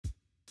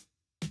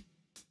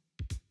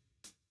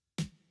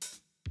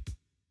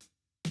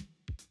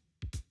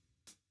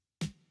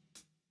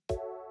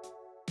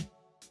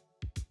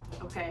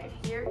Okay,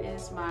 here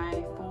is my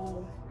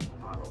full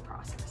bottle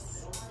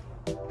process.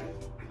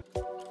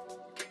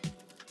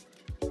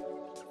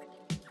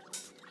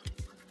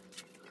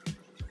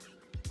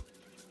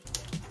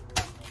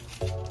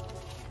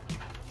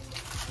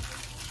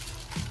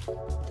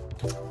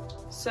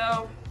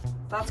 So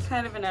that's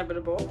kind of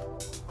inevitable.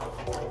 I'm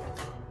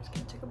just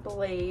gonna take a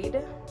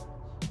blade,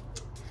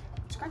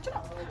 scratch it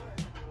up.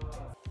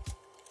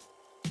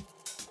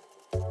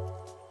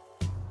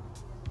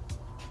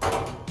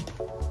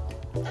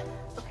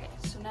 Okay,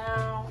 so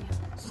now we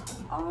have this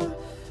off.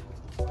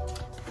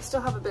 I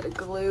still have a bit of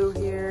glue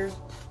here.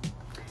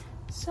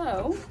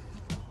 So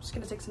I'm just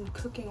gonna take some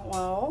cooking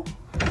oil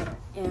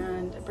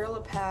and a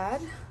Brillo pad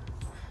and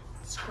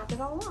scrub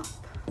it all off.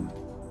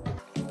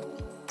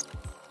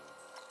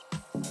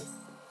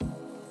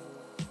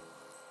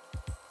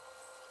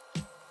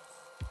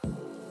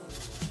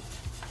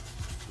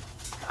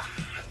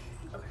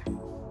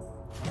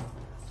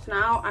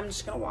 Now I'm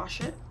just gonna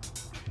wash it.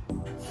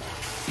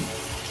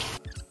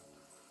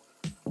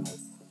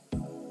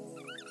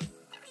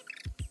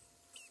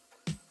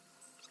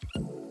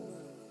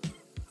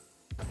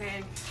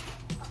 Okay,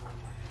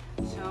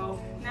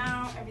 so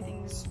now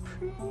everything's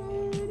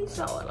pretty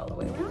solid all the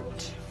way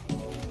around.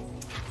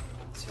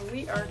 So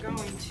we are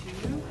going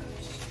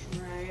to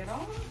dry it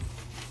off.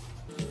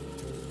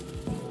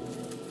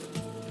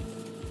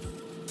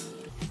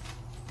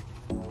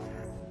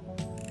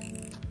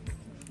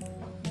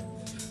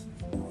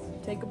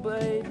 Take a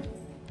blade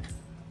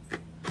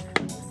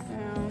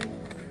and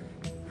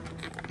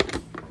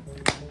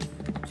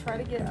try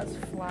to get as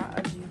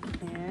flat as you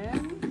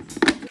can.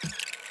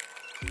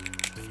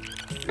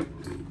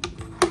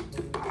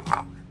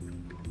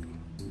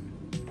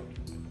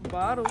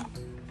 Bottle.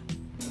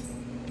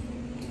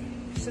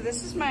 So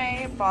this is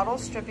my bottle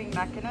stripping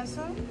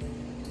mechanism.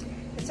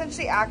 It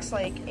essentially acts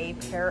like a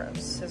pair of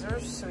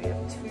scissors. So we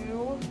have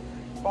two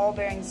ball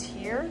bearings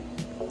here.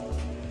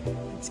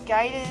 It's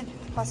guided.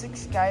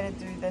 Plastic's guided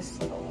through this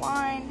little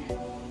line,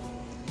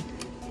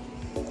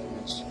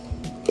 which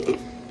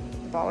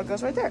the bottle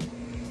goes right there.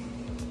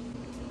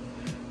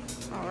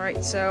 All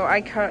right, so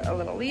I cut a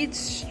little lead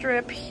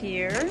strip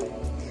here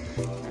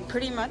and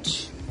pretty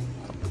much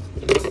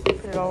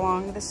put it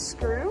along the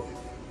screw.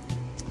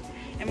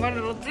 And what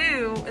it'll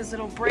do is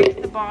it'll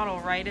break the bottle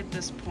right at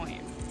this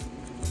point.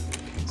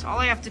 So all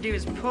I have to do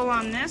is pull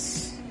on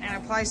this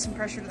and apply some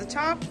pressure to the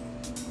top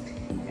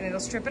and it'll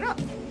strip it up.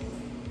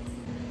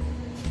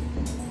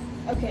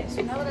 Okay,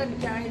 so now that I've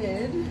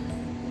guided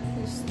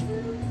this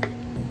through,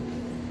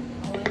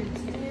 all I need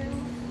to do,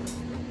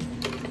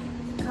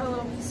 cut a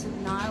little piece of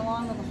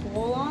nylon with a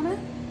hole on it.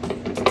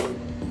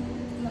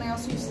 And then I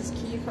also use this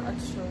key for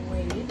extra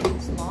weight,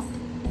 it's locked.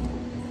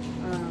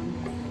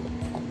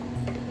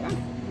 Yeah,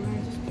 and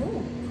I just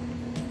pull.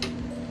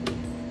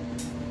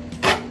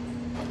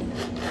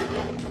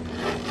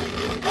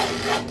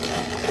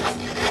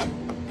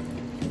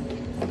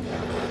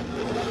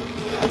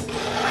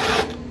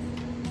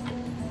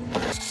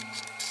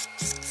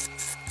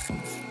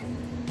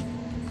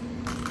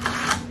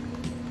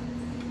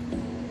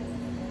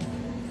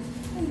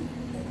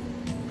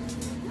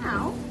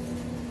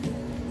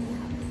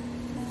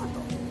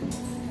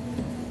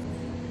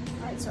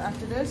 So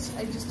after this,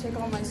 I just take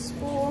all my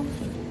spool,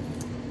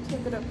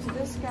 tape it up to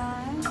this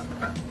guy,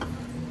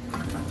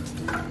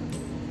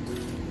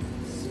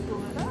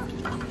 spool it up.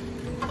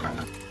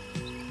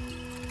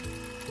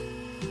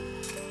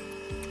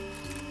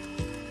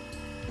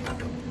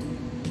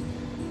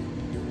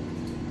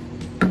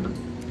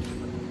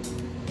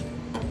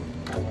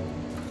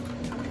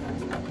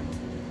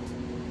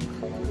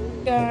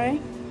 Guy,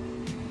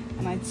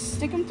 and I'd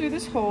stick them through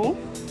this hole.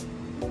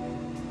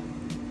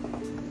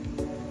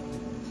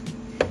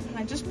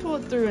 I just pull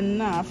it through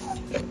enough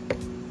to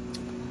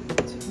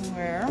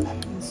where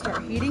and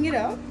start heating it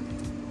up.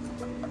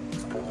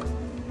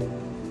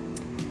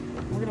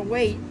 We're gonna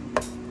wait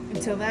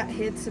until that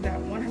hits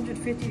about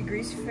 150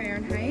 degrees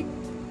Fahrenheit,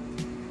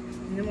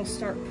 and then we'll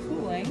start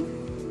pulling.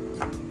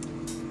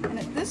 And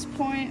at this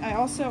point, I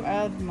also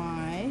add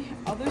my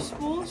other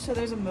spool. So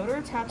there's a motor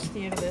attached to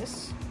the end of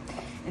this,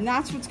 and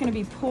that's what's gonna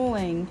be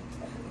pulling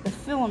the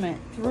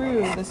filament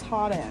through this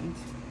hot end.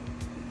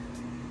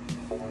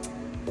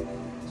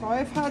 So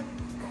I've had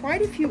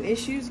quite a few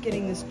issues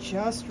getting this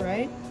just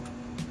right,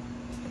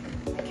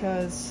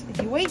 because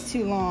if you wait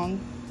too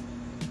long,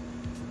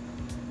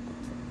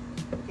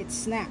 it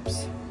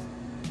snaps.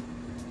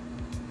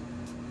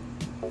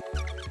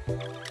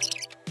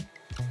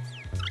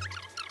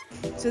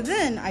 So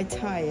then I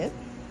tie it,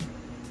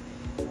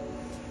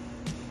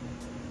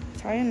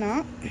 tie a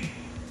knot,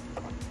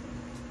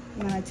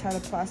 and then I tie the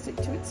plastic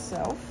to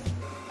itself.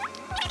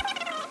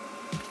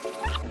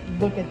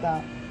 Look at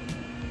that.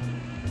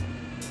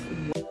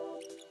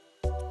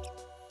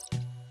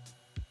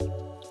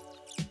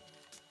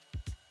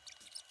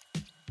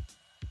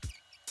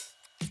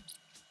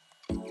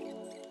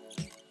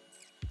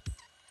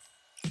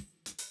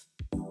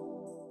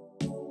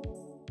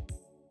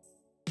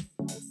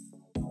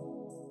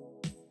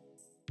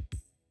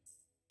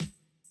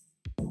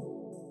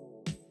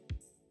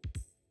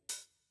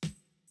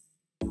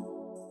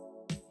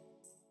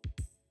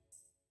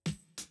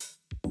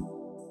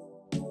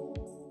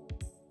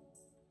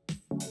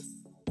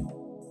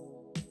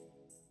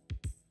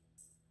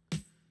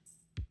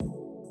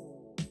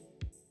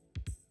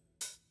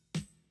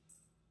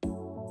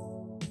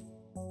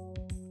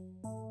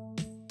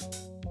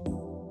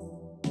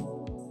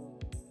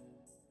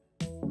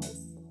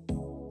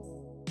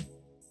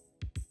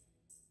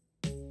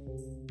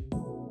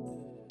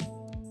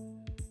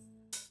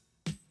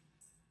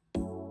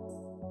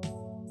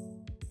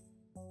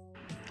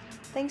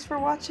 Thanks for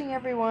watching,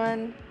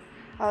 everyone.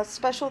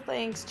 Special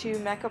thanks to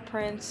Mecha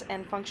Prints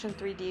and Function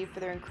 3D for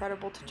their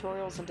incredible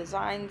tutorials and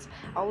designs.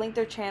 I'll link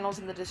their channels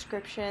in the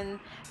description.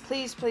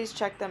 Please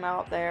check them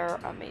out. They're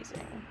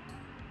amazing.